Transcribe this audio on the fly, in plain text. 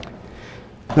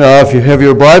Now, if you have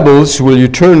your Bibles, will you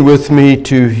turn with me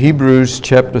to Hebrews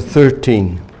chapter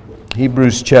 13?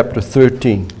 Hebrews chapter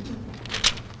 13.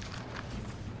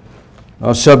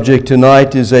 Our subject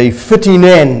tonight is a fitting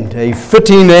end,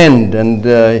 and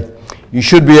you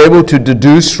should be able to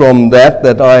deduce from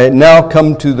that I now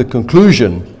come to the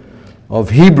conclusion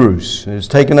of Hebrews. It's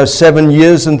taken us 7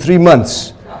 years and 3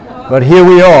 months, but here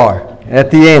we are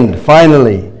at the end,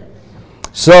 finally.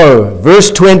 So, verse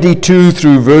 22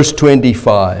 through verse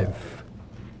 25.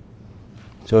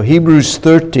 So, Hebrews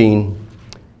 13,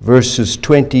 verses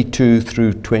 22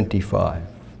 through 25.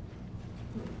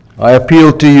 I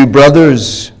appeal to you,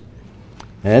 brothers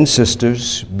and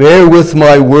sisters, bear with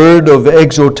my word of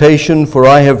exhortation, for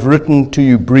I have written to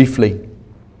you briefly.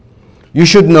 You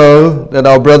should know that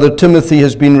our brother Timothy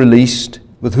has been released,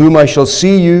 with whom I shall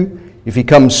see you if he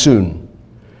comes soon.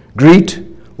 Greet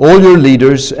all your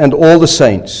leaders and all the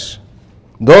saints.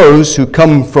 Those who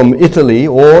come from Italy,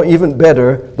 or even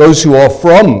better, those who are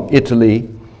from Italy,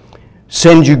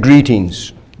 send you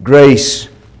greetings. Grace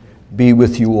be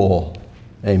with you all.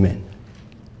 Amen.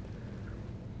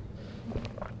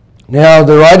 Now,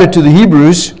 the writer to the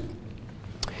Hebrews,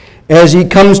 as he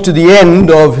comes to the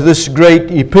end of this great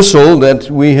epistle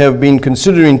that we have been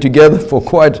considering together for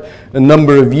quite a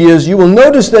number of years, you will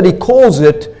notice that he calls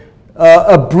it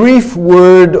a brief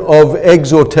word of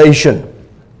exhortation.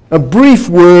 A brief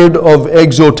word of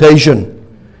exhortation.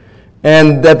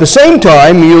 And at the same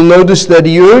time, you'll notice that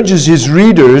he urges his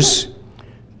readers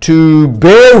to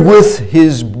bear with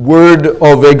his word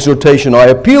of exhortation. I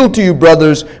appeal to you,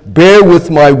 brothers, bear with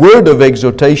my word of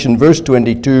exhortation. Verse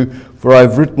 22, for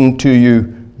I've written to you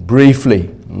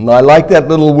briefly. And I like that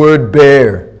little word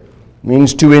bear. It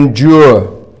means to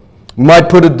endure. You might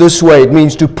put it this way, it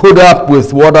means to put up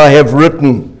with what I have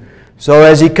written. So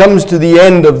as he comes to the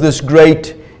end of this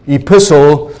great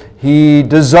epistle, he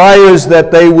desires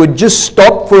that they would just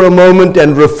stop for a moment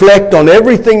and reflect on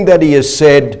everything that he has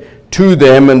said to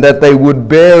them, and that they would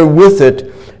bear with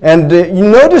it. And you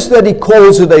notice that he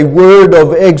calls it a word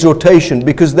of exhortation,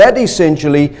 because that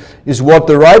essentially is what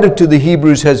the writer to the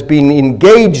Hebrews has been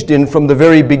engaged in from the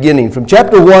very beginning. From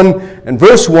chapter 1 and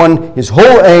verse 1, his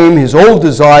whole aim, his whole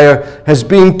desire has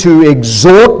been to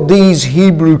exhort these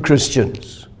Hebrew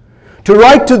Christians, to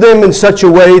write to them in such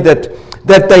a way that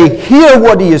they hear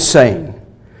what he is saying,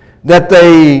 that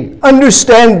they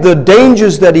understand the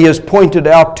dangers that he has pointed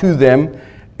out to them,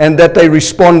 and that they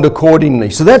respond accordingly.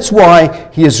 So that's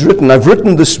why he has written, I've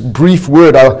written this brief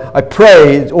word. I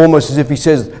pray, almost as if he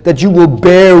says, that you will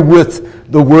bear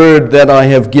with the word that I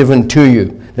have given to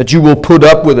you, that you will put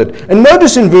up with it. And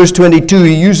notice in verse 22,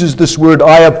 he uses this word,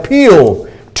 I appeal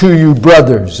to you,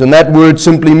 brothers. And that word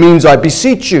simply means I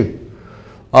beseech you,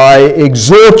 I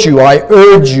exhort you, I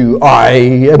urge you, I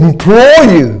implore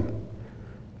you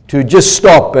to just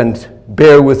stop and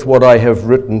bear with what I have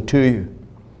written to you.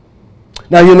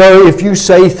 Now, you know, if you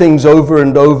say things over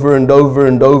and over and over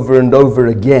and over and over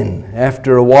again,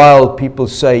 after a while people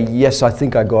say, yes, I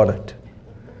think I got it.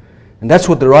 And that's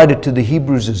what the writer to the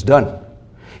Hebrews has done.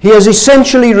 He has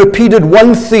essentially repeated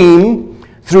one theme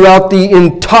throughout the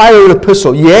entire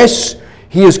epistle. Yes,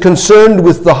 he is concerned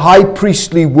with the high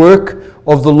priestly work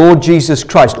of the Lord Jesus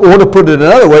Christ. Or to put it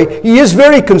another way, he is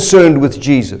very concerned with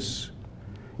Jesus.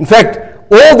 In fact,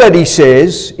 all that he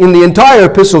says in the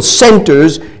entire epistle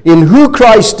centers in who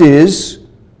Christ is,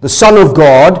 the Son of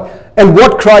God, and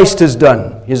what Christ has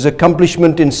done. His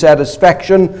accomplishment in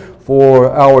satisfaction for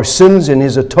our sins in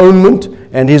his atonement,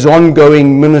 and his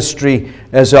ongoing ministry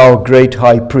as our great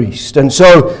high priest. And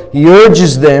so he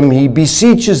urges them, he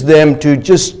beseeches them to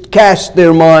just cast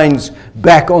their minds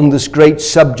back on this great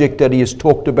subject that he has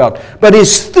talked about. But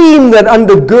his theme that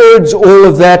undergirds all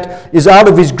of that is out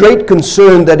of his great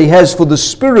concern that he has for the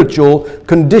spiritual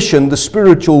condition, the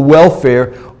spiritual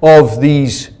welfare of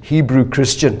these Hebrew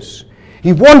Christians.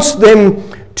 He wants them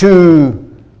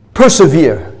to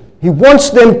persevere. He wants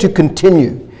them to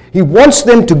continue. He wants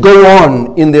them to go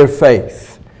on in their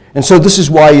faith. And so this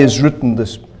is why he has written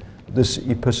this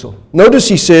epistle. Notice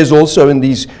he says also in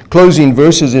these closing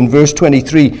verses in verse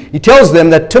 23, he tells them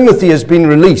that Timothy has been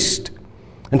released.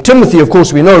 And Timothy, of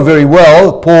course, we know very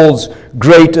well, Paul's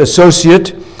great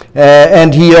associate,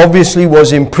 and he obviously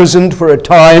was imprisoned for a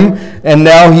time, and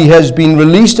now he has been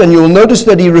released. And you'll notice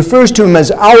that he refers to him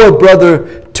as our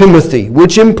brother Timothy,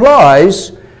 which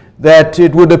implies that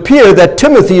it would appear that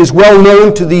Timothy is well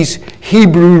known to these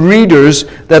Hebrew readers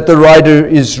that the writer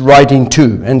is writing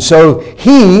to. And so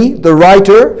he, the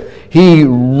writer, he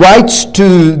writes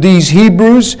to these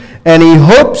Hebrews, and he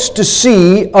hopes to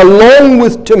see, along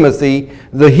with Timothy,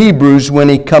 the Hebrews when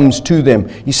he comes to them.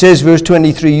 He says, verse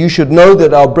 23, "You should know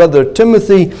that our brother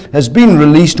Timothy has been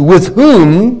released, with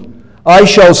whom I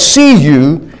shall see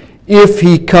you if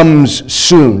he comes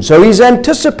soon." So he's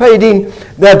anticipating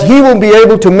that he will be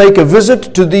able to make a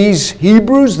visit to these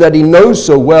Hebrews that he knows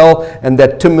so well, and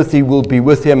that Timothy will be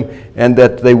with him, and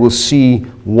that they will see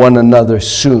one another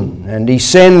soon. And he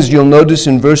sends, you'll notice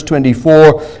in verse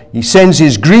 24, he sends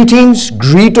his greetings,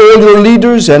 "Greet all your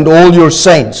leaders and all your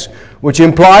saints," which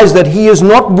implies that he is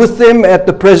not with them at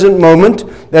the present moment,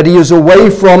 that he is away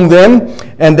from them,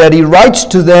 and that he writes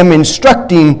to them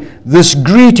instructing this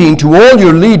greeting to all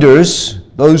your leaders,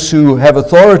 those who have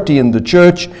authority in the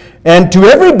church, and to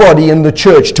everybody in the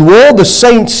church, to all the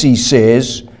saints, he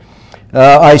says,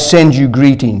 "I send you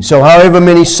greetings." So however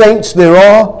many saints there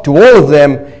are, to all of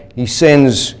them, he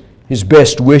sends his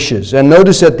best wishes. And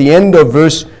notice at the end of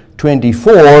verse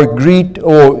 24, greet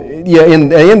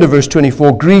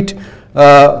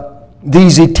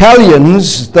these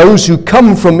Italians, those who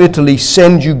come from Italy,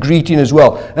 send you greeting as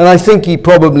well. And I think he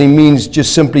probably means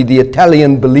just simply the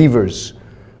Italian believers.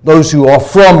 Those who are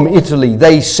from Italy,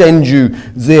 they send you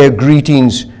their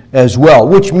greetings as well,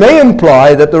 which may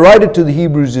imply that the writer to the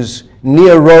Hebrews is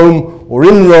near Rome or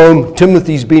in Rome.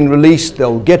 Timothy's been released,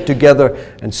 they'll get together,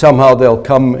 and somehow they'll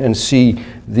come and see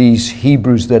these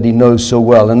Hebrews that he knows so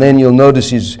well. And then you'll notice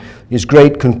his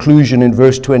great conclusion in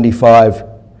verse 25,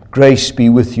 "Grace be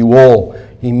with you all."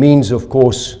 He means, of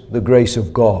course, the grace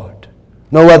of God.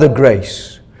 No other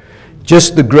grace.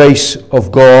 Just the grace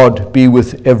of God be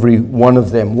with every one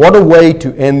of them. What a way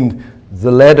to end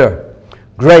the letter.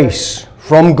 Grace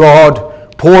from God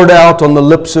poured out on the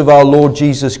lips of our Lord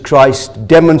Jesus Christ,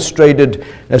 demonstrated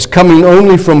as coming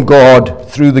only from God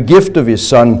through the gift of his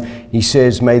Son. He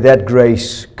says, may that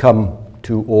grace come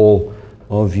to all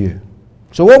of you.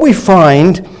 So what we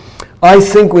find, I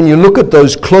think, when you look at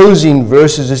those closing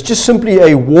verses, is just simply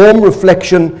a warm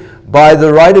reflection by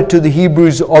the writer to the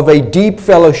Hebrews of a deep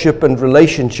fellowship and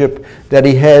relationship that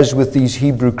he has with these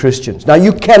Hebrew Christians. Now,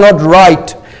 you cannot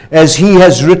write as he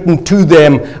has written to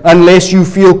them unless you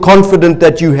feel confident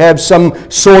that you have some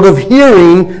sort of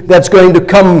hearing that's going to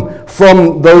come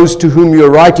from those to whom you're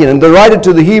writing. And the writer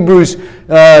to the Hebrews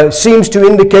seems to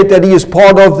indicate that he is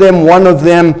part of them, one of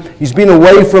them. He's been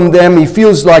away from them. He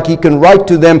feels like he can write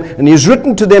to them. And he's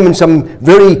written to them in some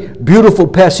very beautiful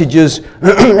passages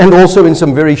and also in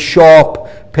some very sharp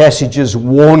passages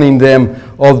warning them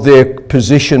of their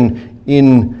position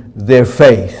in their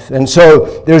faith. And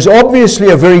so there's obviously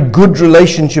a very good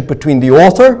relationship between the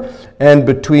author and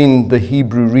between the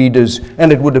Hebrew readers,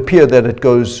 and it would appear that it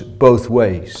goes both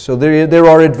ways. So there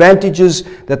are advantages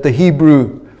that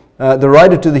the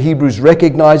writer to the Hebrews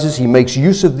recognizes. He makes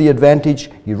use of the advantage.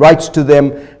 He writes to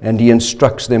them and he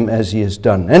instructs them as he has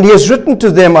done. And he has written to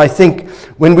them, I think,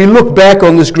 when we look back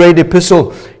on this great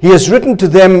epistle, he has written to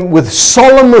them with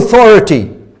solemn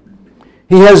authority.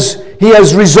 He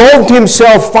has resolved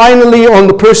himself finally on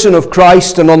the person of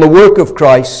Christ and on the work of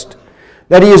Christ,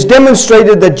 that he has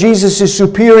demonstrated that Jesus is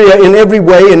superior in every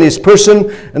way in his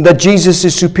person, and that Jesus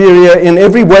is superior in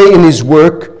every way in his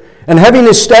work. And having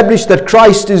established that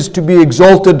Christ is to be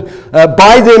exalted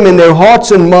by them in their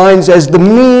hearts and minds as the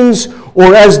means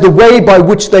or as the way by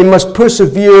which they must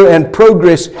persevere and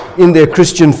progress in their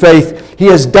Christian faith, he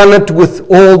has done it with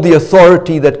all the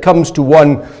authority that comes to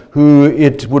one who,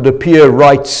 it would appear,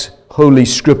 writes Holy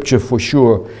Scripture for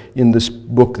sure in this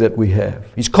book that we have.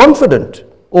 He's confident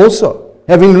also,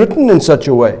 having written in such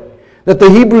a way, that the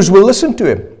Hebrews will listen to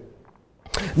him,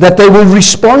 that they will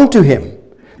respond to him,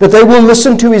 that they will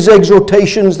listen to his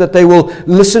exhortations, that they will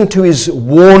listen to his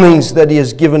warnings that he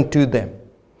has given to them.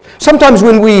 Sometimes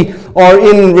when we are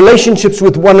in relationships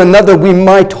with one another, we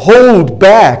might hold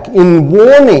back in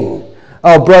warning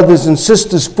our brothers and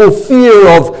sisters for fear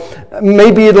of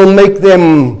maybe it'll make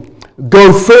them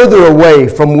go further away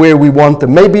from where we want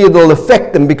them. Maybe it'll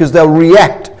affect them because they'll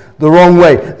react the wrong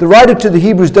way. The writer to the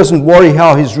Hebrews doesn't worry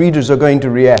how his readers are going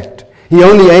to react. He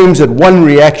only aims at one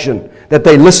reaction, that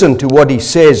they listen to what he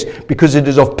says, because it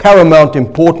is of paramount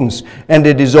importance and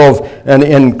it is of an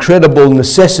incredible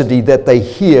necessity that they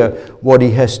hear what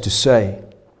he has to say.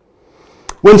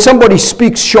 When somebody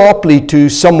speaks sharply to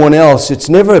someone else, it's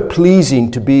never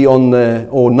pleasing to be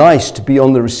nice to be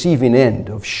on the receiving end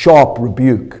of sharp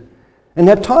rebuke. And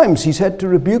at times he's had to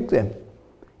rebuke them.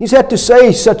 He's had to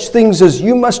say such things as,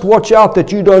 you must watch out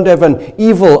that you don't have an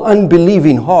evil,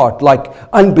 unbelieving heart like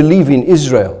unbelieving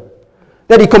Israel.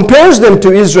 That he compares them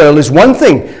to Israel is one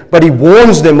thing, but he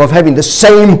warns them of having the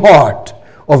same heart,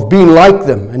 of being like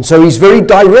them. And so he's very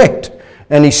direct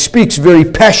And he speaks very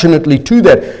passionately to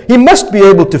that. He must be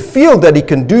able to feel that he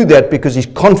can do that because he's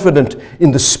confident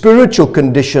in the spiritual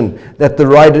condition that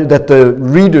the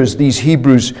readers, these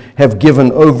Hebrews, have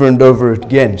given over and over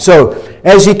again. So,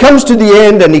 as he comes to the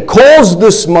end and he calls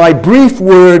this my brief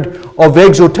word of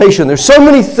exhortation, there's so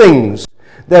many things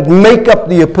that make up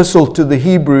the epistle to the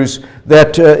Hebrews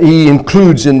that he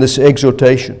includes in this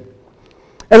exhortation.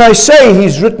 And I say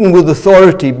he's written with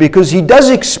authority because he does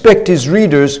expect his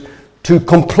readers to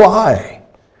comply,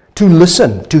 to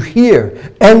listen, to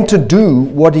hear, and to do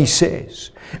what he says.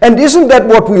 And isn't that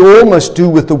what we all must do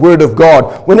with the Word of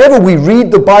God? Whenever we read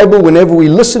the Bible, whenever we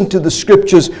listen to the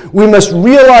Scriptures, we must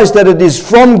realize that it is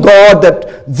from God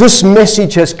that this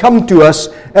message has come to us,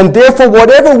 and therefore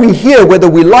whatever we hear, whether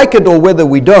we like it or whether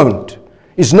we don't,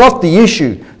 is not the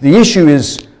issue. The issue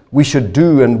is we should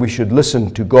do and we should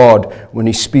listen to God when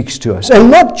He speaks to us.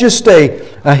 And not just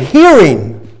a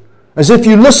hearing, as if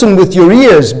you listen with your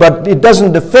ears, but it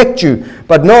doesn't affect you.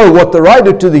 But no, what the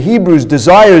writer to the Hebrews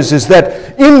desires is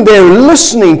that in their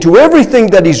listening to everything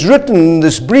that is written in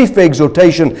this brief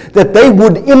exhortation, that they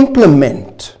would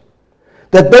implement,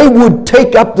 that they would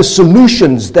take up the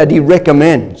solutions that he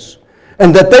recommends,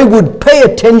 and that they would pay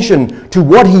attention to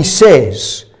what he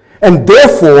says. And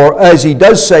therefore, as he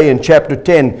does say in chapter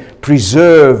 10,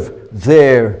 preserve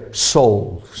their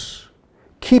souls.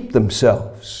 Keep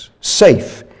themselves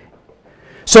safe.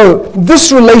 So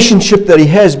this relationship that he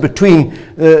has between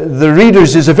the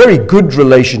readers is a very good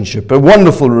relationship, a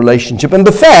wonderful relationship. And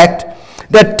the fact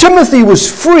that Timothy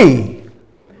was free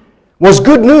was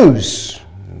good news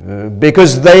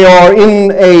because they are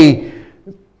in a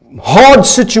hard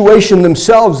situation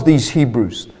themselves, these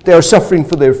Hebrews. They are suffering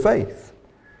for their faith.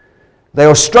 They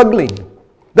are struggling.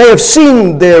 They have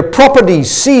seen their properties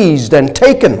seized and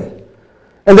taken.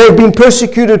 And they have been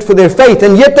persecuted for their faith,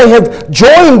 and yet they have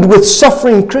joined with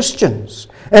suffering Christians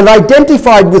and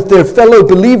identified with their fellow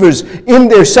believers in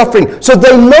their suffering. So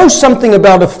they know something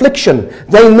about affliction.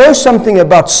 They know something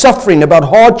about suffering, about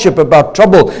hardship, about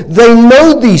trouble. They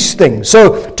know these things.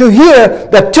 So to hear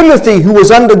that Timothy, who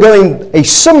was undergoing a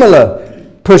similar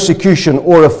persecution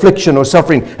or affliction or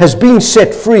suffering, has been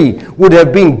set free would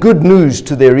have been good news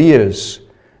to their ears.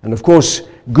 And of course,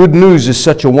 good news is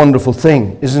such a wonderful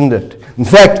thing, isn't it? In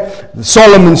fact,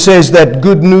 Solomon says that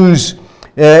good news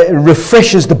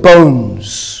refreshes the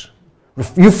bones.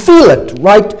 You feel it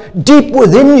right deep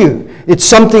within you. It's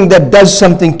something that does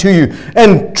something to you.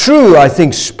 And true, I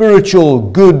think, spiritual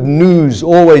good news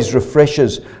always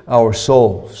refreshes our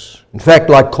souls. In fact,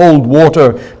 like cold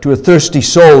water to a thirsty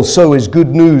soul, so is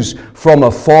good news from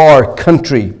a far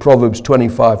country, Proverbs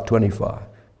 25:25.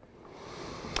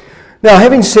 Now,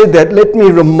 having said that, let me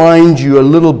remind you a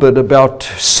little bit about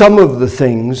some of the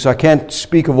things. I can't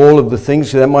speak of all of the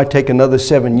things, so that might take another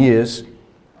 7 years.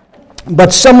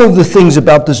 But some of the things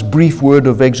about this brief word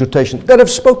of exhortation that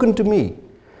have spoken to me.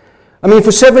 I mean,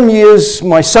 for 7 years,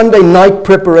 my Sunday night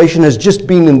preparation has just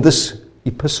been in this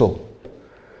epistle.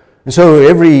 And so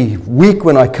every week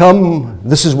when I come,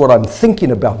 this is what I'm thinking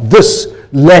about, this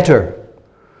letter.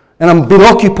 And I'm been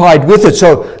occupied with it.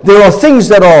 So there are things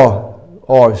that are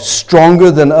stronger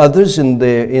than others in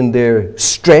their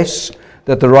stress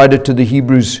that the writer to the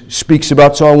Hebrews speaks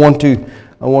about. So I want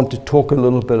to talk a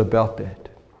little bit about that.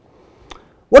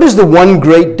 What is the one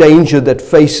great danger that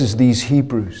faces these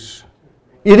Hebrews?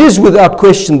 It is without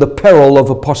question the peril of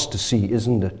apostasy,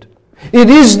 isn't it? It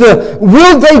is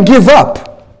will they give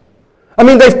up? I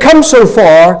mean, they've come so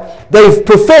far, they've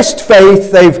professed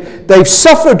faith, they've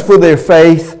suffered for their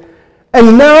faith,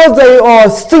 and now they are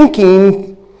thinking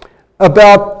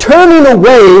about turning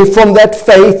away from that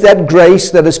faith, that grace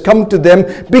that has come to them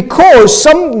because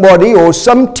somebody or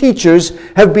some teachers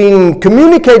have been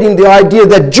communicating the idea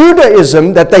that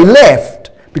Judaism that they left,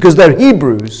 because they're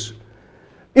Hebrews,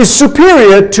 is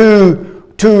superior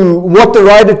to what the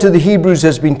writer to the Hebrews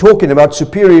has been talking about,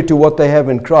 superior to what they have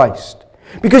in Christ.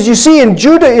 Because you see, in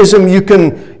Judaism you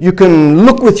can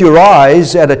look with your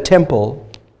eyes at a temple,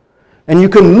 and you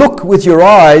can look with your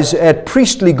eyes at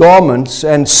priestly garments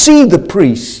and see the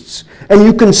priests, and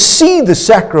you can see the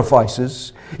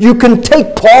sacrifices. You can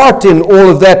take part in all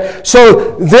of that.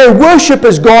 So their worship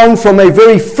has gone from a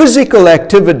very physical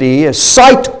activity, a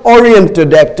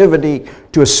sight-oriented activity,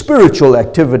 to a spiritual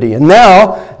activity. And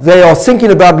now they are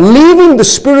thinking about leaving the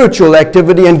spiritual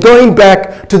activity and going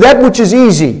back to that which is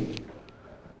easy.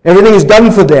 Everything is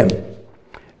done for them.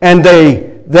 And they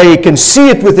They can see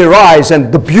it with their eyes,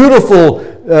 and the beautiful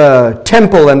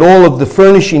temple and all of the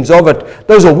furnishings of it,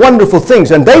 those are wonderful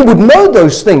things. And they would know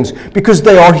those things because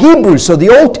they are Hebrews. So the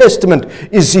Old Testament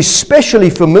is especially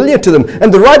familiar to them.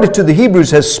 And the writer to the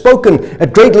Hebrews has spoken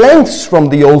at great lengths from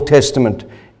the Old Testament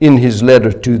in his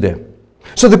letter to them.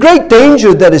 So the great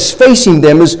danger that is facing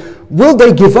them is, will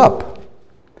they give up?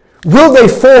 Will they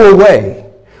fall away?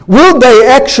 Will they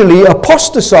actually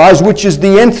apostatize, which is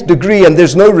the nth degree, and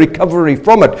there's no recovery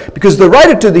from it? Because the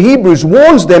writer to the Hebrews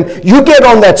warns them, you get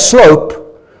on that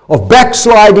slope of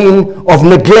backsliding, of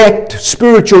neglect,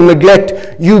 spiritual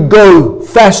neglect, you go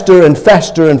faster and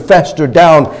faster and faster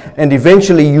down, and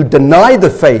eventually you deny the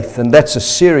faith, and that's a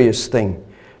serious thing.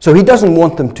 So he doesn't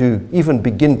want them to even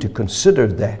begin to consider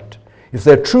that. If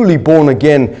they're truly born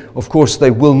again, of course,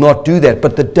 they will not do that.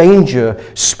 But the danger,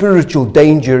 spiritual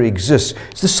danger, exists.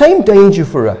 It's the same danger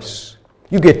for us.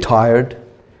 You get tired.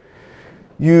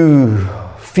 You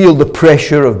feel the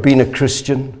pressure of being a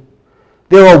Christian.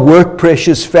 There are work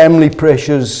pressures, family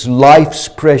pressures, life's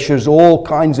pressures, all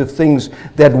kinds of things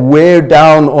that wear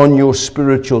down on your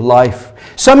spiritual life.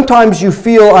 Sometimes you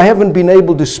feel, I haven't been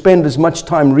able to spend as much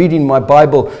time reading my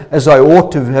Bible as I ought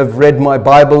to have read my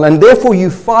Bible, and therefore you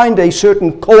find a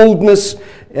certain coldness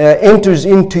enters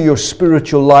into your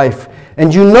spiritual life.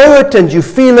 And you know it and you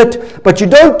feel it, but you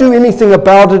don't do anything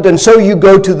about it, and so you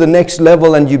go to the next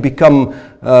level and you become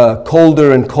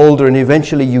colder and colder, and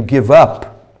eventually you give up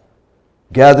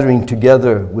gathering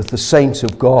together with the saints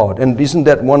of God. And isn't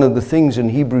that one of the things in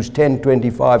Hebrews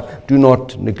 10:25? Do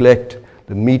not neglect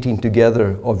the meeting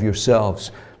together of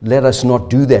yourselves. Let us not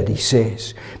do that, he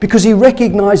says. Because he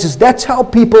recognizes that's how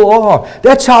people are.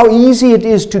 That's how easy it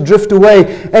is to drift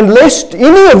away. And lest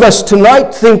any of us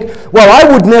tonight think, well, I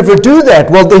would never do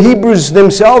that. Well, the Hebrews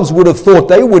themselves would have thought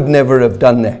they would never have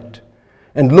done that.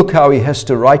 And look how he has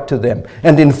to write to them.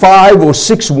 And in 5 or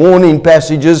 6 warning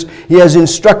passages, he has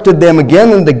instructed them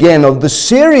again and again of the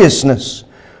seriousness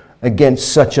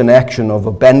against such an action of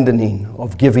abandoning,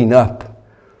 of giving up,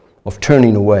 of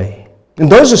turning away.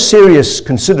 And those are serious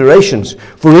considerations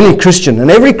for any Christian. And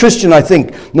every Christian, I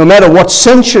think, no matter what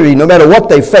century, no matter what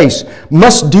they face,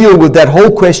 must deal with that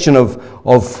whole question of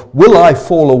will I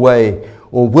fall away,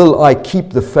 or will I keep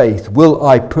the faith? Will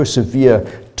I persevere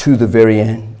to the very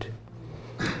end?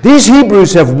 These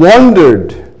Hebrews have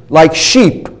wandered like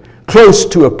sheep close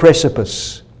to a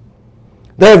precipice.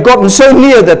 They have gotten so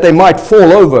near that they might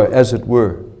fall over, as it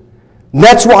were. And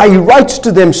that's why he writes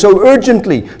to them so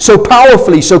urgently, so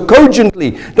powerfully, so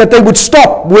cogently, that they would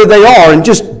stop where they are and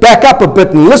just back up a bit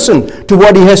and listen to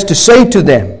what he has to say to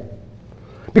them.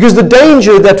 Because the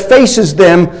danger that faces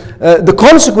them, the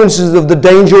consequences of the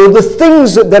danger, or the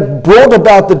things that brought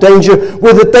about the danger,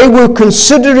 were that they were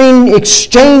considering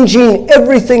exchanging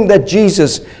everything that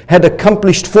Jesus had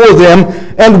accomplished for them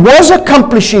and was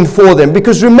accomplishing for them.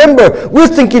 Because remember, we're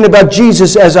thinking about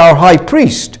Jesus as our high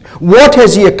priest. What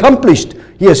has he accomplished?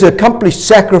 He has accomplished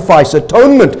sacrifice,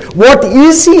 atonement. What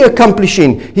is he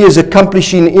accomplishing? He is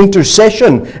accomplishing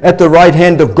intercession at the right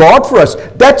hand of God for us.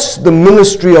 That's the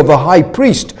ministry of a high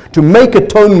priest, to make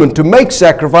atonement, to make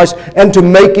sacrifice, and to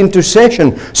make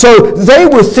intercession. So they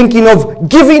were thinking of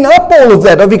giving up all of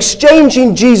that, of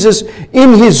exchanging Jesus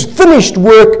in his finished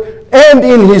work and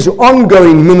in his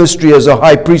ongoing ministry as a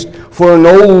high priest for an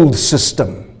old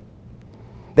system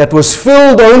that was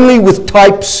filled only with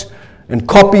types and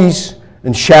copies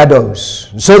and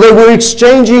shadows. So they were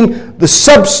exchanging the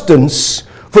substance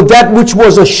for that which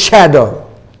was a shadow.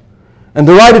 And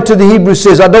the writer to the Hebrews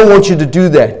says, I don't want you to do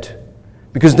that,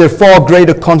 because there are far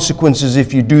greater consequences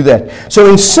if you do that.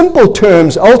 So in simple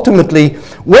terms, ultimately,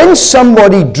 when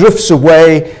somebody drifts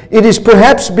away, it is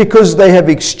perhaps because they have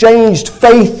exchanged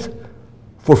faith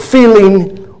for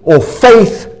feeling or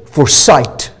faith for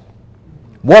sight.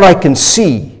 What I can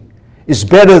see is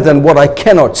better than what I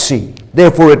cannot see.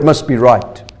 Therefore, it must be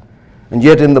right. And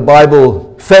yet in the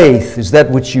Bible, faith is that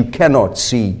which you cannot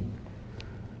see,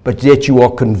 but yet you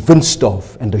are convinced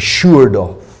of and assured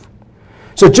of.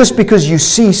 So just because you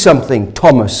see something,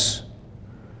 Thomas,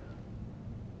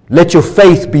 let your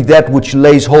faith be that which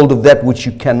lays hold of that which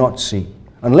you cannot see.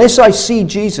 Unless I see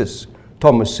Jesus,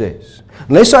 Thomas says,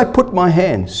 unless I put my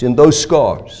hands in those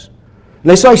scars,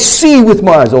 unless I see with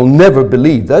my eyes, I'll never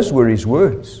believe. Those were his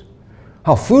words.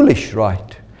 How foolish,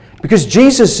 right? Because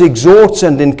Jesus exhorts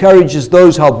and encourages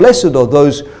those, how blessed are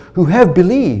those who have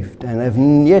believed and have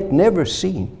yet never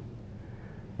seen.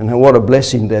 And what a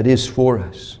blessing that is for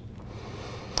us.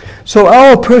 So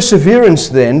our perseverance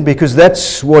then, because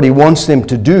that's what he wants them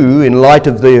to do in light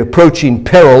of the approaching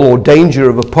peril or danger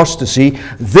of apostasy,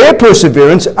 their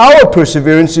perseverance, our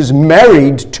perseverance is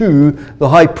married to the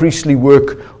high priestly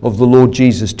work of the Lord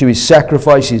Jesus, to his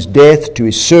sacrifice, his death, to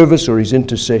his service or his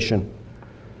intercession.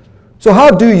 So how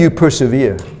do you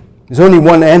persevere? There's only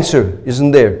one answer,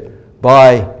 isn't there?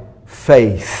 By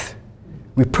faith.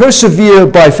 We persevere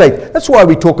by faith. That's why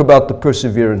we talk about the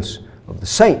perseverance of the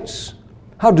saints.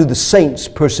 How do the saints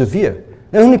persevere?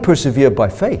 They only persevere by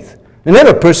faith. They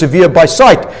never persevere by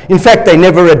sight. In fact, they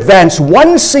never advance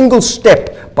one single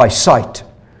step by sight,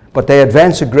 but they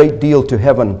advance a great deal to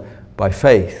heaven by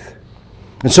faith.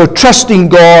 And so trusting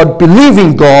God,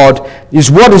 believing God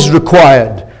is what is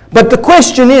required. But the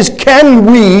question is, can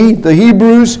we, the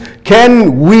Hebrews,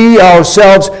 can we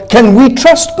ourselves, can we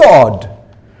trust God?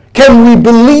 Can we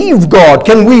believe God?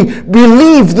 Can we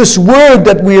believe this word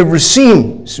that we have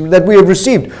received?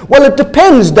 Well, it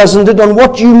depends, doesn't it, on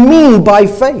what you mean by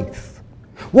faith.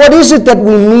 What is it that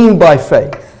we mean by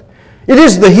faith? It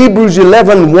is the Hebrews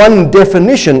 11:1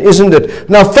 definition, isn't it?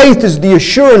 Now, faith is the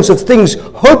assurance of things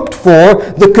hoped for,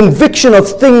 the conviction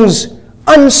of things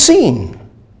unseen.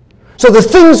 So the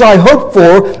things I hope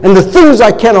for and the things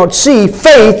I cannot see,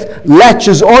 faith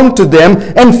latches onto them,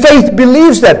 and faith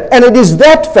believes that. And it is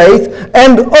that faith,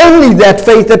 and only that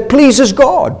faith, that pleases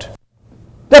God.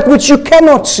 That which you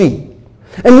cannot see.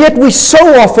 And yet we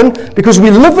so often, because we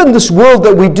live in this world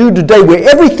that we do today, where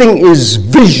everything is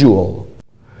visual,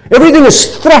 everything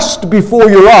is thrust before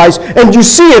your eyes, and you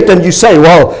see it and you say,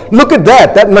 well, look at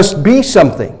that, that must be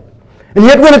something. And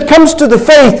yet when it comes to the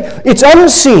faith, it's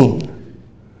unseen.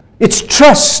 It's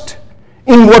trust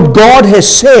in what God has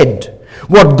said,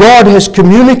 what God has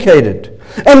communicated.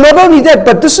 And not only that,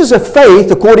 but this is a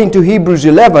faith, according to Hebrews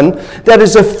 11, that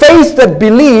is a faith that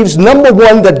believes, number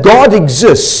one, that God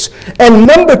exists, and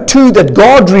number two, that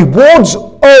God rewards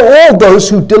all those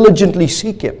who diligently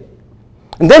seek Him.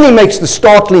 And then he makes the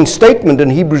startling statement in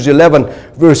Hebrews 11,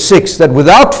 verse 6, that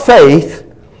without faith,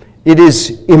 it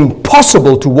is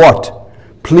impossible to what?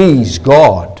 Please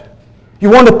God. You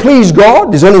want to please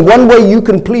God? There's only one way you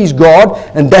can please God,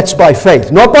 and that's by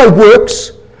faith. Not by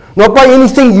works, not by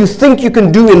anything you think you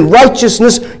can do in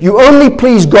righteousness. You only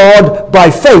please God by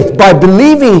faith, by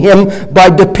believing Him, by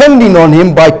depending on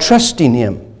Him, by trusting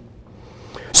Him.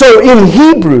 So in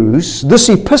Hebrews, this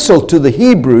epistle to the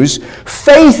Hebrews,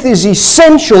 faith is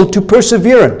essential to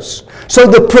perseverance. So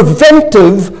the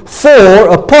preventive for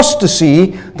apostasy,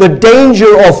 the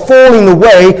danger of falling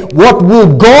away, what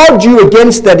will guard you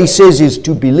against that, he says, is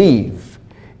to believe,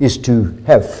 is to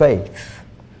have faith.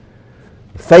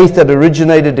 Faith that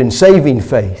originated in saving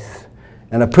faith,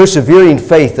 and a persevering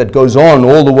faith that goes on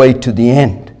all the way to the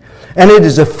end. And it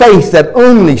is a faith that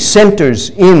only centers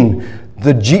in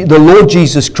the Lord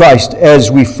Jesus Christ, as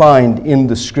we find in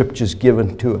the scriptures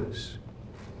given to us.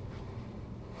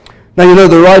 Now, you know,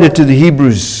 the writer to the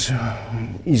Hebrews,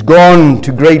 he's gone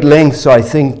to great lengths, I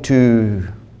think, to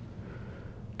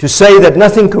say that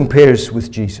nothing compares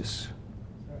with Jesus.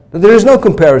 That there is no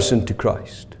comparison to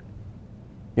Christ.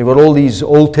 You've got all these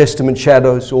Old Testament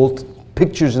shadows, old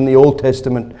pictures in the Old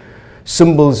Testament,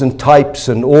 symbols and types,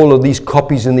 and all of these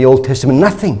copies in the Old Testament.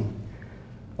 Nothing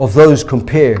of those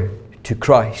compare to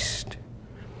Christ.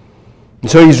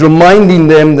 And so he's reminding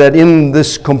them that in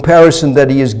this comparison that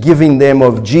he is giving them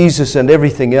of Jesus and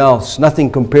everything else,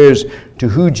 nothing compares to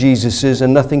who Jesus is,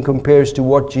 and nothing compares to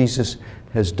what Jesus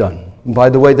has done. And by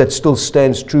the way, that still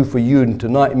stands true for you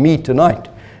and me tonight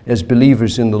as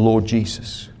believers in the Lord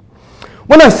Jesus.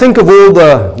 When I think of all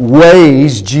the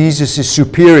ways Jesus is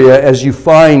superior, as you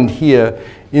find here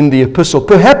in the epistle,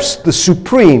 perhaps the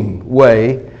supreme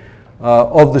way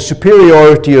of the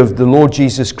superiority of the Lord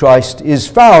Jesus Christ is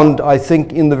found, I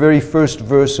think, in the very first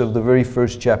verse of the very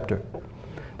first chapter.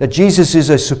 That Jesus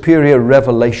is a superior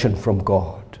revelation from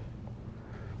God.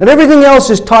 And everything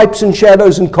else is types and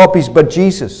shadows and copies, but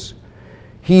Jesus,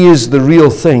 He is the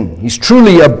real thing. He's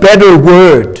truly a better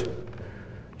word. Do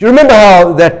you remember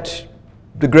how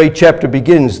the great chapter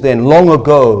begins then? Long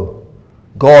ago,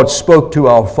 God spoke to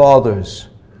our fathers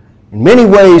in many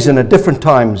ways and at different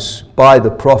times by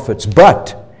the prophets.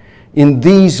 But in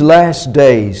these last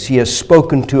days, He has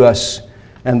spoken to us,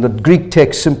 and the Greek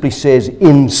text simply says,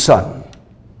 in Son.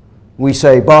 We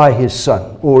say by His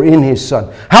Son, or in His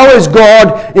Son. How has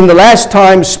God in the last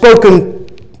time spoken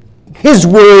His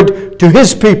word to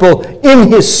His people? In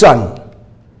His Son,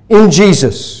 in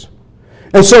Jesus.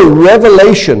 And so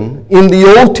revelation in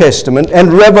the Old Testament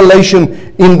and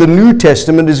revelation in the New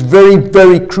Testament is very,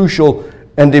 very crucial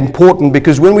and important,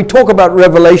 because when we talk about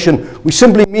revelation, we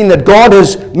simply mean that God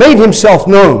has made Himself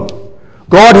known.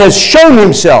 God has shown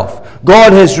Himself.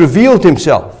 God has revealed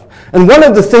Himself. And one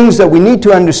of the things that we need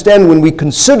to understand when we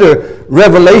consider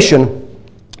Revelation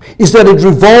is that it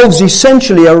revolves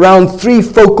essentially around three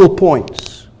focal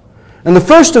points. And the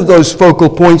first of those focal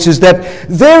points is that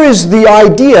there is the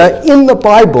idea in the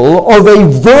Bible of a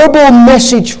verbal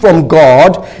message from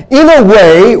God in a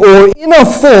way or in a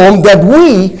form that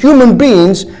we, human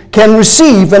beings, can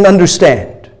receive and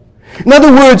understand. In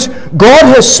other words, God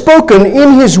has spoken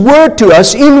in His Word to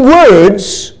us in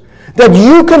words that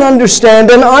you can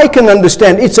understand and I can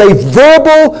understand. It's a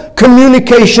verbal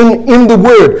communication in the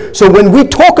Word. So when we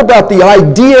talk about the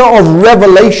idea of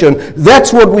revelation,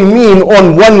 that's what we mean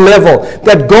on one level.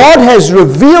 That God has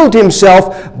revealed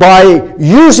Himself by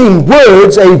using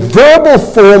words, a verbal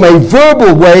form, a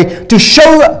verbal way, to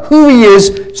show who He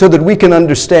is so that we can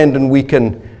understand and we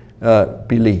can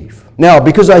believe. Now,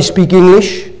 because I speak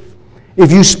English,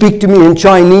 if you speak to me in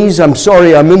Chinese, I'm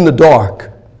sorry, I'm in the dark.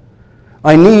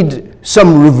 I need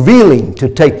some revealing to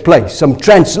take place, some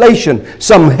translation,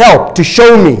 some help to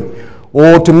show me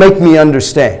or to make me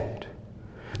understand.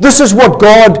 This is what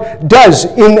God does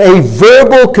in a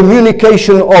verbal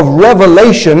communication of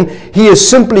revelation. He is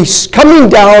simply coming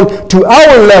down to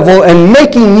our level and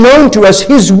making known to us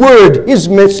His Word, His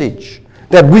message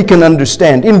that we can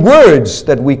understand, in words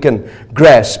that we can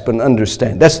grasp and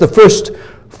understand. That's the first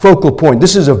focal point.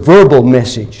 This is a verbal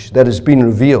message that has been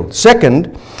revealed.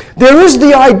 Second, there is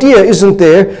the idea, isn't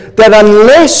there, that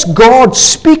unless God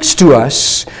speaks to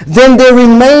us, then there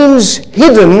remains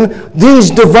hidden these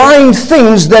divine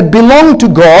things that belong to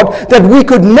God that we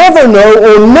could never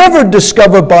know or never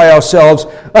discover by ourselves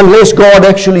unless God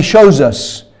actually shows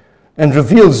us and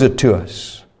reveals it to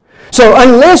us. So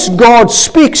unless God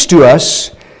speaks to us,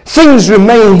 things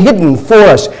remain hidden for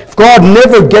us. If God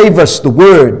never gave us the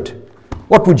Word,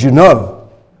 what would you know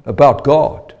about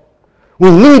God?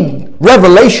 We need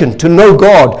revelation to know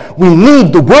God. We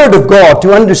need the Word of God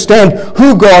to understand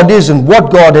who God is and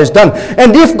what God has done.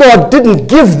 And if God didn't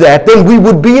give that, then we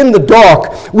would be in the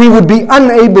dark. We would be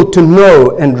unable to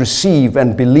know and receive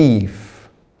and believe.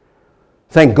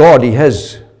 Thank God He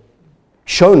has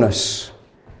shown us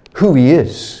who He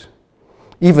is.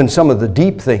 Even some of the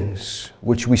deep things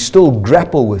which we still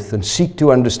grapple with and seek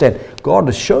to understand, God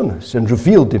has shown us and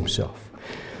revealed Himself.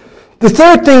 The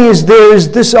third thing is there is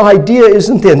this idea,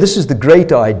 isn't there, and this is the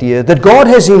great idea, that God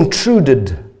has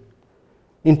intruded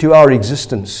into our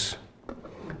existence.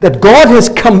 That God has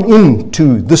come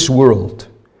into this world.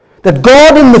 That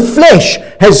God in the flesh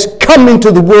has come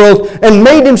into the world and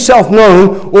made Himself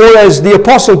known, or as the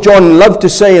Apostle John loved to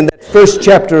say in that first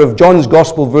chapter of John's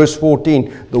Gospel, verse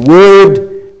 14, the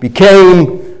Word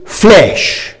became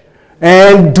flesh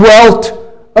and dwelt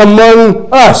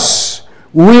among us.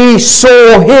 We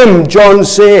saw Him, John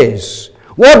says.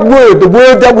 What Word? The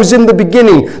Word that was in the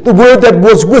beginning. The Word that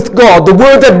was with God. The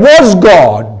Word that was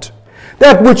God.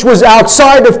 That which was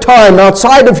outside of time,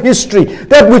 outside of history.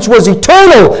 That which was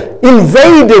eternal,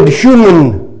 invaded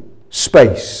human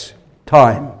space,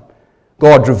 time.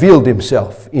 God revealed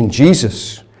Himself in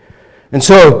Jesus. And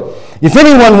so, if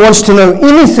anyone wants to know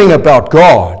anything about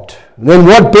God, then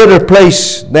what better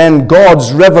place than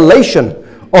God's revelation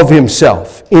of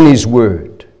Himself in His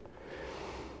Word.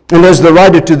 And as the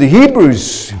writer to the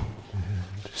Hebrews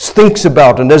thinks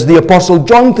about, and as the Apostle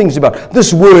John thinks about,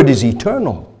 this Word is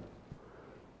eternal.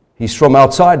 He's from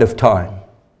outside of time,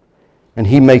 and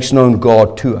He makes known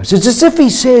God to us. It's as if He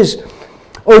says,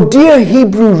 "Oh dear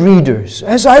Hebrew readers,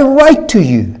 as I write to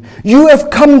you, you have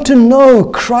come to know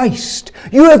Christ.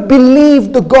 You have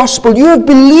believed the gospel. You have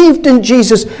believed in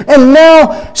Jesus. And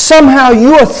now somehow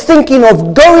you are thinking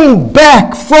of going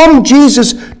back from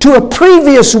Jesus to a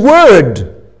previous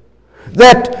word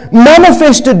that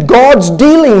manifested God's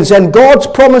dealings and God's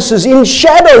promises in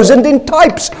shadows and in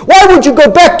types. Why would you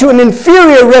go back to an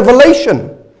inferior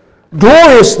revelation?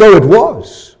 Glorious though it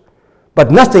was,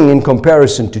 but nothing in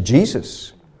comparison to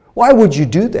Jesus. Why would you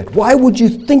do that? Why would you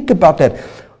think about that?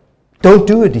 Don't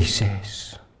do it," He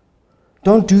says.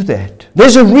 Don't do that.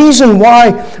 There's a reason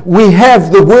why we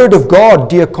have the Word of God,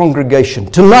 dear congregation.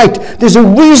 Tonight, there's a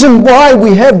reason why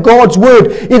we have God's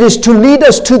Word. It is to lead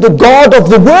us to the God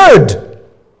of the Word.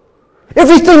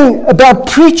 Everything about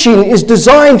preaching is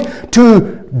designed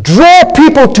to draw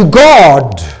people to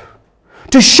God,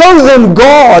 to show them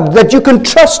God, that you can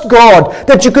trust God,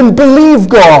 that you can believe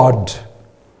God.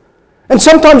 And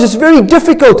sometimes it's very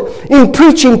difficult in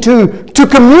preaching to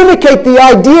communicate the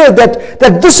idea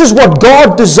that this is what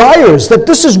God desires, that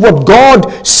this is what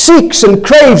God seeks and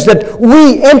craves, that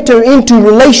we enter into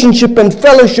relationship and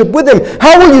fellowship with Him.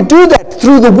 How will you do that?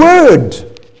 Through the Word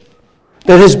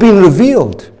that has been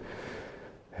revealed.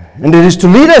 And it is to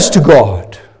lead us to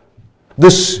God.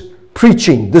 This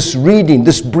preaching, this reading,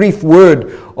 this brief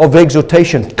word of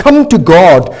exhortation. Come to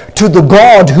God, to the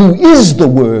God who is the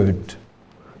Word,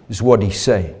 is what he's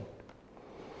saying.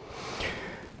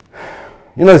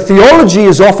 You know, theology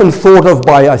is often thought of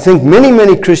by, I think,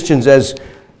 many Christians as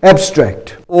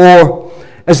abstract, or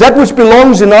as that which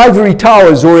belongs in ivory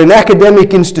towers or in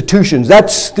academic institutions.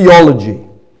 That's theology.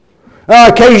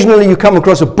 Occasionally you come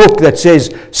across a book that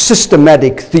says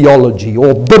systematic theology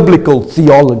or biblical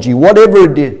theology, whatever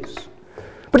it is.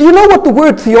 But you know what the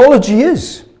word theology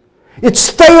is?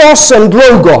 It's theos and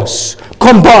logos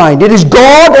combined. It is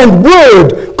God and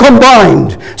Word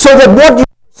combined. So that what you're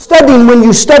studying when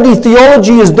you study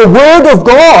theology is the Word of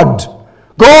God.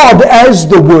 God as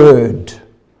the Word.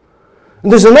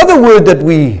 And there's another word that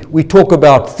we talk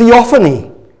about,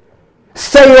 theophany.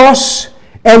 Theos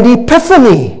and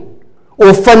epiphany.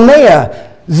 Or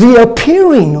phaneia, the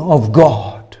appearing of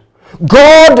God.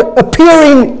 God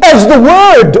appearing as the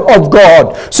Word of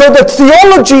God. So that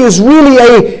theology is really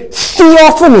a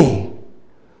theophany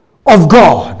of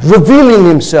God, revealing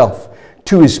Himself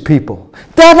to His people.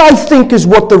 That, I think, is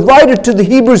what the writer to the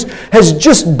Hebrews has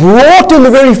just brought in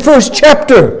the very first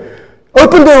chapter.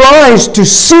 Opened their eyes to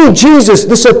see Jesus,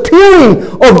 this appearing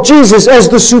of Jesus as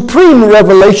the supreme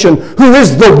revelation, who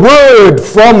is the Word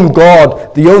from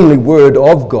God, the only Word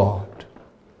of God.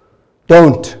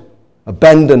 Don't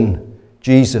abandon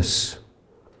Jesus.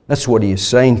 That's what he is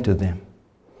saying to them.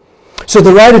 So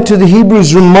the writer to the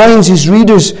Hebrews reminds his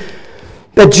readers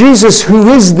that Jesus,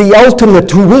 who is the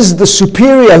ultimate, who is the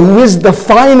superior, who is the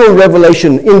final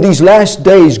revelation in these last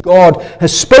days, God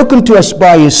has spoken to us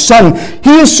by His Son.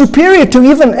 He is superior to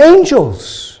even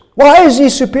angels. Why is He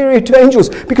superior to angels?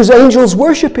 Because angels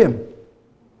worship Him.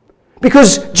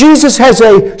 Because Jesus has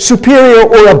a superior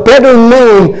or a better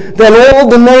name than all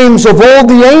the names of all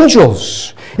the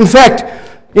angels. In fact,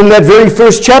 in that very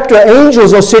first chapter,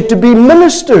 angels are said to be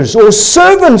ministers or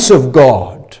servants of God.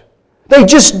 They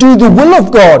just do the will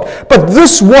of God. But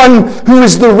this one who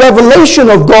is the revelation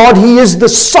of God, He is the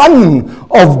Son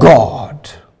of God.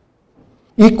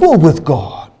 Equal with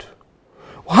God.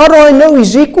 How do I know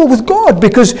He's equal with God?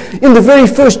 Because in the very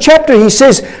first chapter He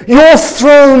says, your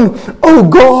throne, O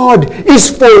God, is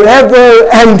forever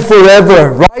and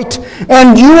forever, right?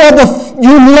 And you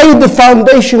laid the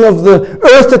foundation of the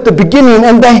earth at the beginning,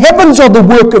 and the heavens are the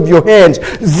work of your hands.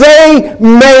 They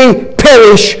may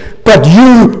perish, but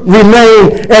you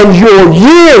remain, and your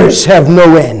years have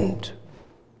no end.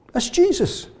 That's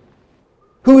Jesus.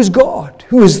 Who is God?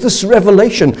 Who is this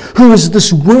revelation? Who is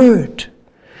this Word?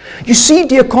 You see,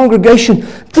 dear congregation,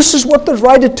 this is what the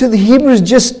writer to the Hebrews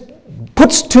just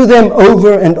puts to them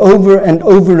over and over and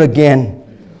over again.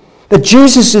 That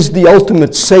Jesus is the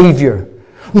ultimate Savior.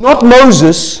 Not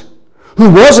Moses, who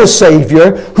was a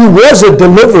Savior, who was a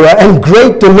deliverer, and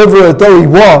great deliverer though he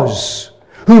was,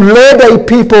 who led a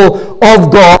people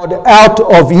of God out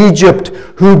of Egypt,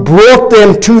 who brought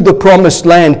them to the promised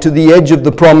land, to the edge of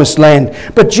the promised land.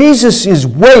 But Jesus is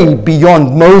way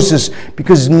beyond Moses,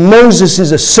 because Moses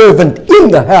is a servant in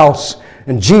the house,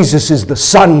 and Jesus is the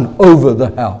son over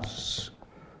the house.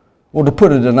 Or to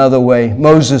put it another way,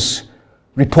 Moses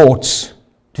reports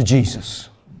to Jesus.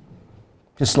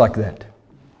 Just like that.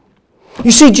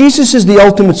 You see, Jesus is the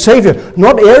ultimate Savior,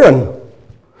 not Aaron,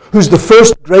 who's the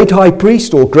first great high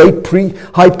priest or great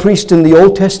high priest in the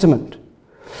Old Testament.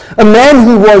 A man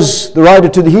who was, the writer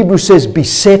to the Hebrews says,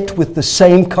 beset with the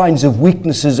same kinds of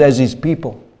weaknesses as his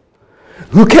people.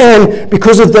 Who can,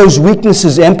 because of those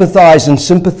weaknesses, empathize and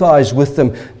sympathize with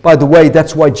them. By the way,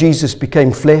 that's why Jesus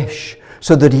became flesh,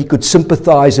 so that He could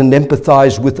sympathize and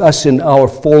empathize with us in our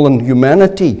fallen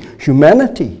humanity.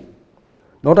 Humanity.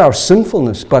 Not our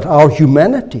sinfulness, but our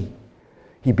humanity.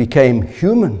 He became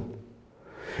human.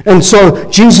 And so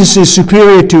Jesus is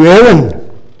superior to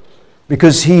Aaron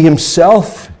because He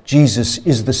Himself, Jesus,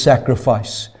 is the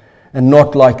sacrifice, and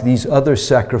not like these other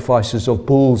sacrifices of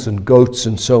bulls and goats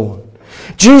and so on.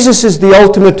 Jesus is the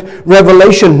ultimate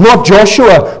revelation, not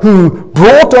Joshua, who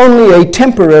brought only a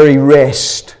temporary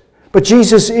rest, but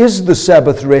Jesus is the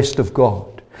Sabbath rest of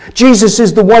God. Jesus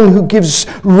is the one who gives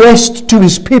rest to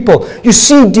His people. You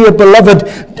see, dear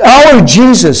beloved, our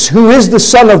Jesus, who is the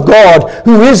Son of God,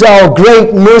 who is our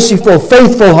great, merciful,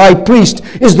 faithful high priest,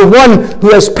 is the one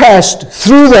who has passed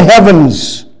through the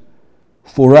heavens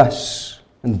for us.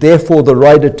 And therefore the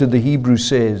writer to the Hebrews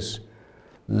says,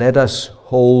 let us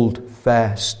hold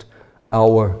fast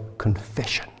our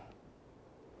confession.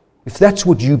 If that's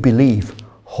what you believe,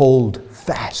 hold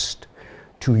fast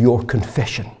to your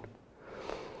confession.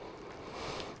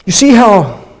 You see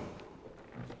how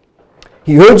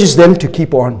he urges them to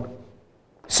keep on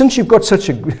Since you've got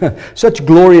such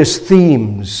glorious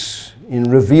themes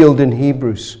revealed in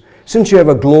Hebrews, since you have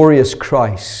a glorious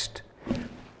Christ,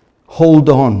 hold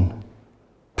on,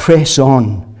 press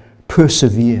on,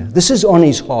 persevere. This is on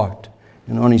his heart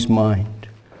and on his mind,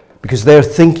 because they're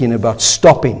thinking about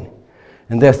stopping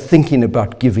and they're thinking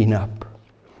about giving up.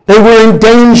 They were in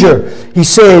danger, he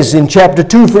says in chapter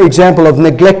 2, for example, of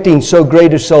neglecting so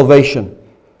great a salvation.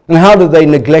 And how did they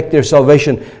neglect their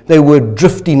salvation? They were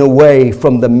drifting away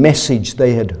from the message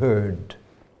they had heard.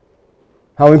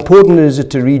 How important is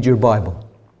it to read your Bible?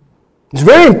 It's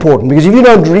very important, because if you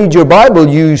don't read your Bible,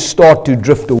 you start to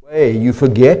drift away. You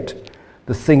forget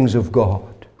the things of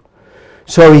God.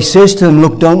 So he says to them,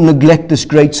 look, don't neglect this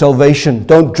great salvation.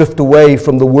 Don't drift away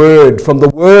from the word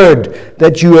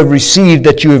that you have received,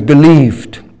 that you have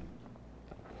believed.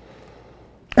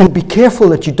 And be careful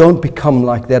that you don't become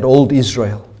like that old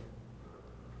Israel,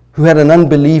 who had an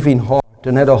unbelieving heart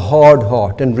and had a hard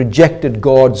heart and rejected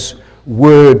God's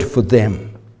word for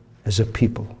them as a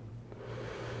people.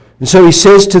 And so he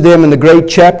says to them in the great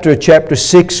chapter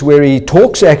 6, where he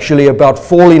talks actually about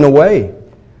falling away.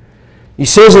 He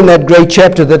says in that great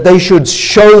chapter that they should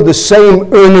show the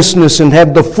same earnestness and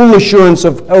have the full assurance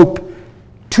of hope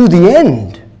to the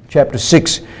end. Chapter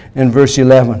 6 and verse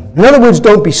 11. In other words,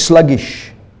 don't be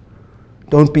sluggish.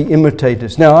 Don't be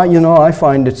imitators. Now, I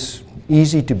find it's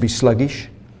easy to be sluggish.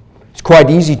 It's quite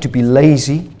easy to be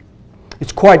lazy.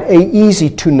 It's quite easy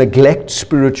to neglect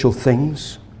spiritual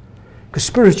things. Because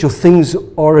spiritual things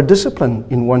are a discipline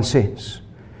in one sense.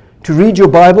 To read your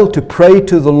Bible, to pray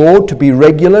to the Lord, to be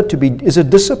regular, is a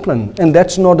discipline. And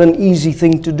that's not an easy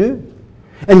thing to do.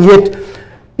 And yet,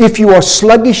 if you are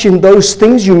sluggish in those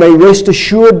things, you may rest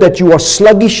assured that you are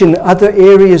sluggish in other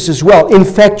areas as well. In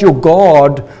fact, your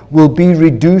God will be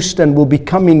reduced and will be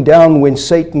coming down when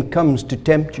Satan comes to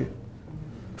tempt you.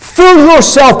 Fill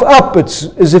yourself up, it's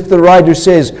as if the writer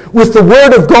says, with the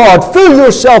Word of God. Fill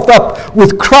yourself up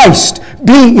with Christ.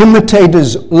 Be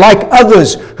imitators like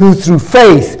others who through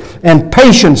faith and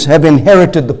patience have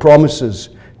inherited the promises.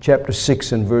 Chapter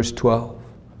 6 and verse 12.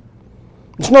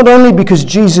 It's not only because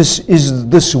Jesus is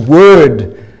this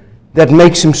Word that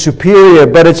makes him superior,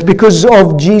 but it's because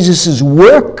of Jesus'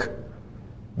 work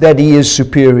that he is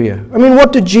superior. I mean,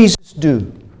 what did Jesus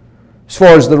do? As far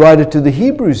as the writer to the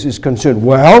Hebrews is concerned,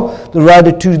 well, the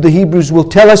writer to the Hebrews will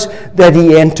tell us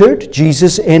that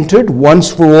Jesus entered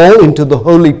once for all into the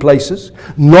holy places,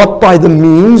 not by the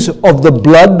means of the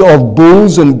blood of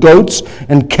bulls and goats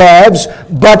and calves,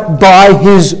 but by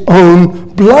his own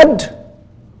blood.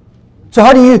 So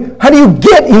how do you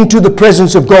get into the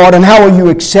presence of God, and how are you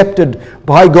accepted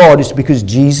by God? It's because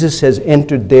Jesus has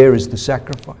entered there as the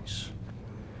sacrifice.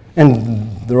 And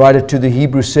the writer to the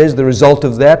Hebrews says the result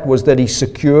of that was that he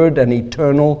secured an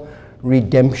eternal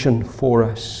redemption for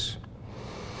us.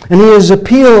 And he has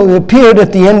appeared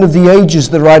at the end of the ages,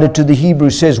 the writer to the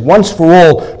Hebrews says, once for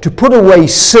all, to put away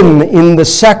sin in the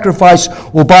sacrifice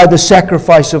or by the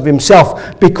sacrifice of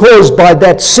himself, because by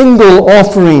that single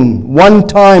offering,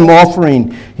 one-time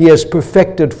offering, he has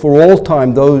perfected for all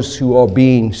time those who are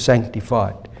being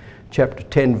sanctified. Chapter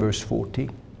 10, verse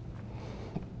 14.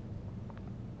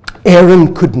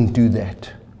 Aaron couldn't do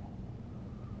that.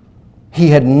 He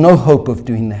had no hope of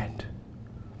doing that.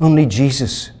 Only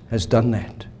Jesus has done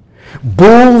that.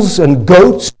 Bulls and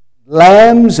goats,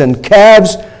 lambs and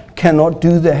calves cannot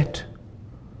do that.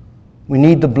 We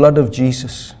need the blood of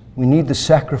Jesus. We need the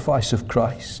sacrifice of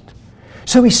Christ.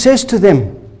 So he says to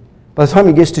them, by the time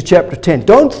he gets to chapter 10,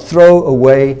 don't throw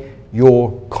away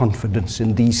your confidence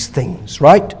in these things,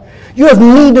 right? You have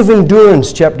need of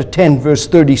endurance, chapter 10, verse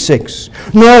 36.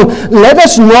 No, let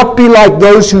us not be like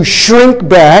those who shrink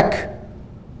back,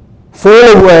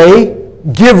 fall away,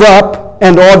 give up,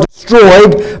 and are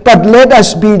destroyed, but let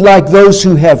us be like those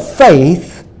who have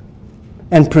faith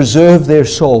and preserve their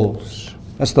souls.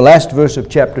 That's the last verse of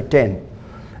chapter 10.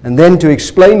 And then to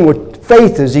explain what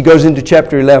faith is, he goes into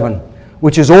chapter 11,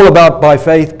 which is all about by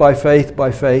faith, by faith,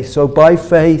 by faith. So by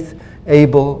faith,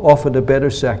 Abel offered a better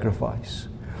sacrifice.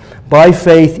 By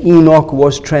faith, Enoch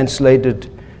was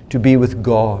translated to be with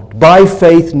God. By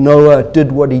faith, Noah did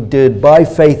what he did. By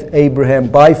faith, Abraham.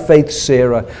 By faith,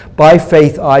 Sarah. By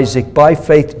faith, Isaac. By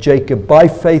faith, Jacob. By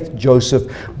faith,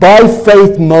 Joseph. By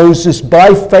faith, Moses.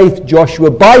 By faith, Joshua.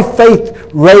 By faith,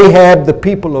 Rahab, the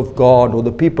people of God, or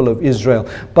the people of Israel.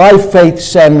 By faith,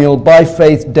 Samuel. By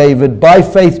faith, David. By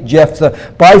faith,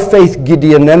 Jephthah. By faith,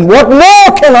 Gideon. And what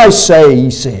more can I say,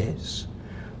 he says.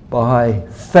 By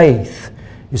faith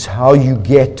is how you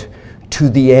get to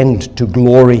the end, to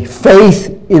glory.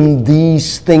 Faith in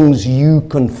these things you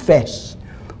confess.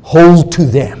 Hold to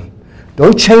them.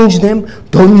 Don't change them.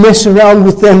 Don't mess around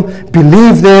with them.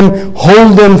 Believe them.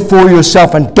 Hold them for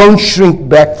yourself and don't shrink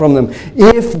back from them.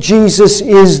 If Jesus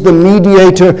is the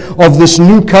mediator of this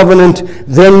new covenant,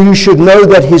 then you should know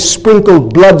that his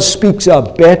sprinkled blood speaks a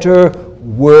better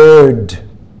word.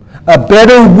 A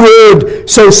better word.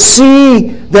 So see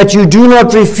that you do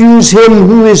not refuse him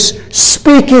who is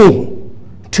speaking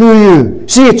to you.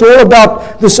 See, it's all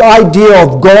about this idea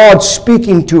of God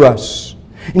speaking to us.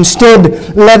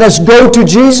 Instead, let us go to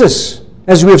Jesus,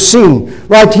 as we have seen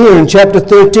right here in chapter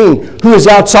 13, who is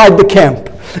outside the camp.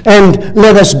 And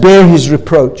let us bear his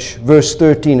reproach, verse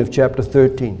 13 of chapter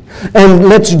 13. And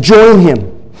let's join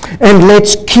him. And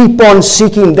let's keep on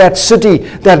seeking that city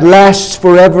that lasts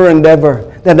forever and ever,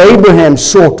 that Abraham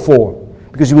sought for,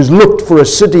 because he was looked for a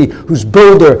city whose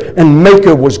builder and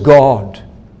maker was God.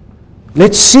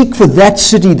 Let's seek for that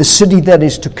city, the city that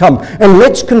is to come. And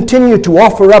let's continue to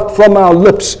offer up from our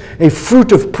lips a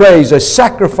fruit of praise, a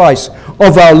sacrifice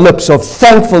of our lips of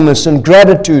thankfulness and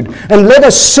gratitude. And let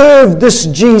us serve this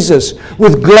Jesus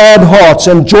with glad hearts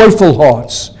and joyful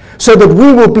hearts, so that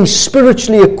we will be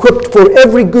spiritually equipped for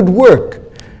every good work,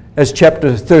 as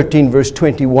chapter 13, verse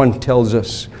 21 tells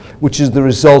us, which is the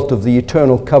result of the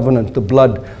eternal covenant, the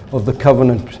blood of the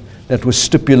covenant that was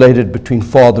stipulated between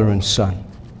Father and Son.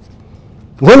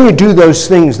 When you do those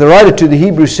things, the writer to the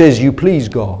Hebrews says, you please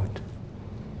God.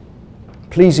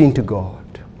 Pleasing to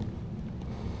God.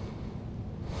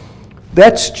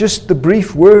 That's just the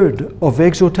brief word of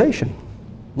exhortation,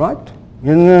 right?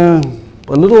 In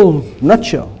a little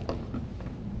nutshell.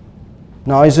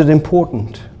 Now, is it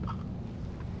important?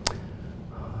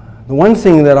 The one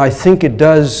thing that I think it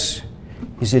does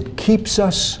is it keeps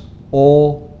us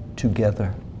all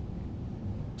together.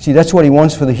 See, that's what he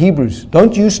wants for the Hebrews.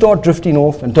 Don't you start drifting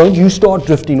off, and don't you start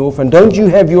drifting off, and don't you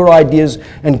have your ideas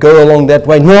and go along that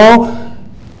way. No!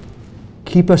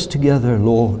 Keep us together,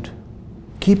 Lord.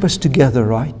 Keep us together,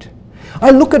 right?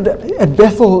 I look at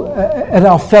Bethel, at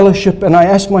our fellowship, and I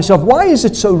ask myself, why is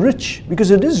it so rich? Because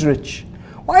it is rich.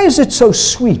 Why is it so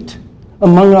sweet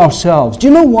among ourselves? Do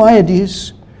you know why it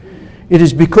is? It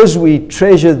is because we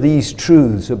treasure these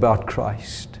truths about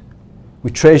Christ. We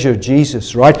treasure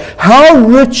Jesus, right? How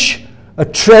rich a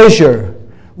treasure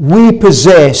we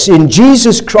possess in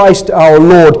Jesus Christ our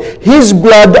Lord. His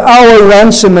blood, our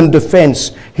ransom and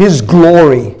defense. His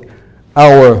glory,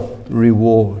 our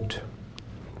reward.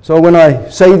 So when I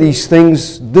say these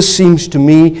things, this seems to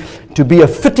me to be a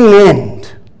fitting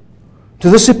end to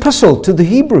this epistle to the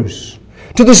Hebrews,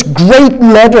 to this great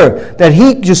letter that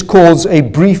he just calls a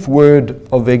brief word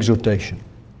of exhortation.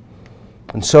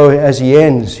 And so as he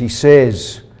ends, he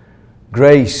says,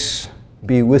 grace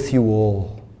be with you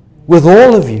all, with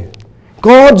all of you.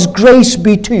 God's grace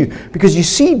be to you. Because you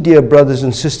see, dear brothers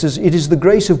and sisters, it is the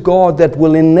grace of God that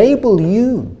will enable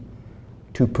you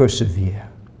to persevere,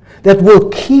 that will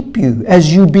keep you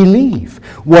as you believe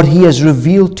what he has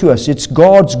revealed to us. It's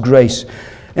God's grace.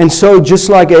 And so just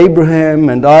like Abraham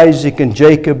and Isaac and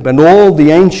Jacob and all the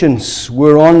ancients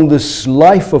were on this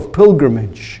life of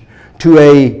pilgrimage to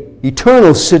a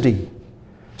eternal city,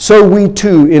 so we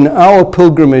too, in our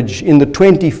pilgrimage in the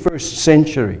 21st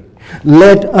century,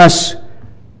 let us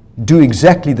do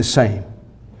exactly the same.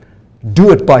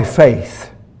 Do it by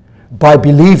faith, by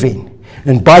believing,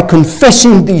 and by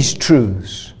confessing these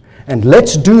truths. And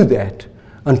let's do that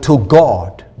until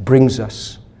God brings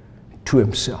us to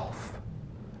himself.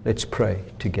 Let's pray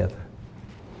together.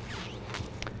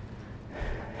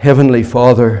 Heavenly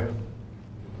Father,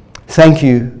 thank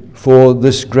you for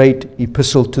this great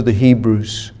epistle to the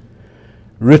Hebrews,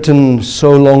 written so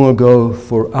long ago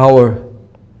for our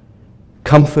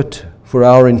comfort, for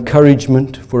our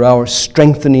encouragement, for our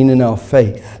strengthening in our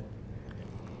faith.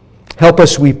 Help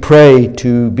us, we pray,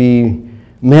 to be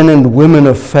men and women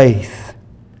of faith,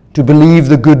 to believe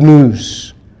the good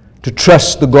news, to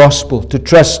trust the gospel, to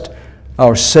trust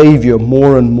our Savior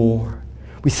more and more.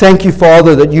 We thank you,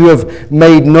 Father, that you have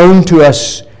made known to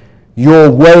us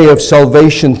your way of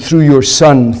salvation through your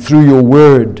Son, through your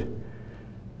word.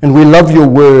 And we love your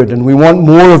word, and we want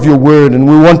more of your word, and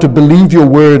we want to believe your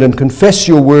word and confess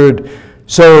your word.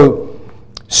 So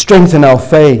strengthen our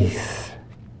faith.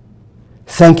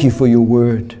 Thank you for your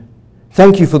word.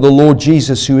 Thank you for the Lord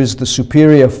Jesus, who is the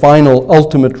superior, final,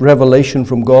 ultimate revelation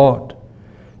from God,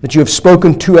 that you have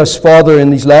spoken to us, Father, in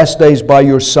these last days by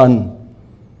your Son,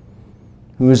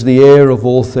 who is the heir of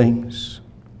all things,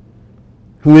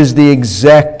 who is the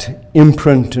exact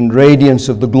imprint and radiance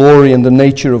of the glory and the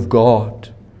nature of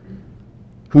God,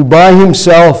 who by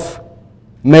himself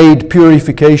made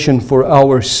purification for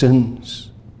our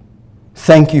sins.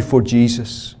 Thank you for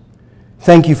Jesus.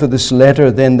 Thank you for this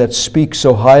letter then that speaks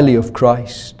so highly of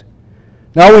Christ.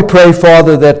 Now we pray,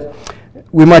 Father, that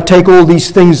we might take all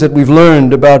these things that we've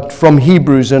learned about from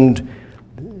Hebrews and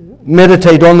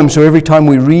meditate on them, so every time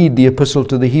we read the epistle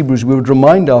to the Hebrews, we would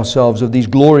remind ourselves of these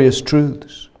glorious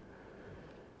truths.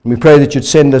 And we pray that you'd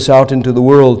send us out into the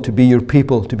world to be your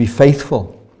people, to be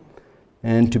faithful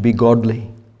and to be godly.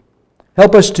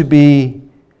 Help us to be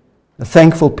a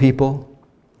thankful people,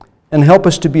 and help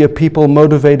us to be a people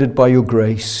motivated by your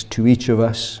grace to each of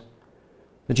us.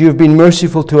 That you have been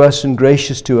merciful to us and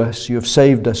gracious to us. You have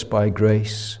saved us by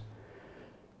grace.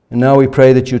 And now we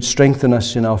pray that you'd strengthen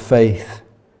us in our faith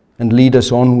and lead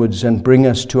us onwards and bring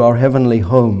us to our heavenly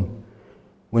home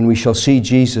when we shall see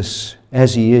Jesus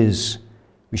as he is.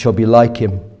 We shall be like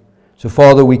him. So,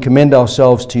 Father, we commend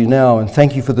ourselves to you now and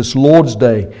thank you for this Lord's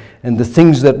Day and the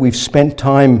things that we've spent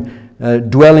time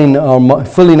filling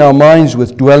our minds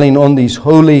with, dwelling on these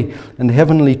holy and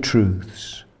heavenly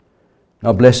truths.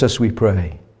 Now bless us, we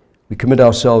pray. We commit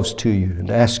ourselves to you and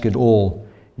ask it all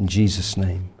in Jesus'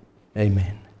 name.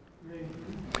 Amen.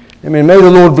 Amen. May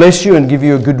the Lord bless you and give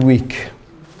you a good week.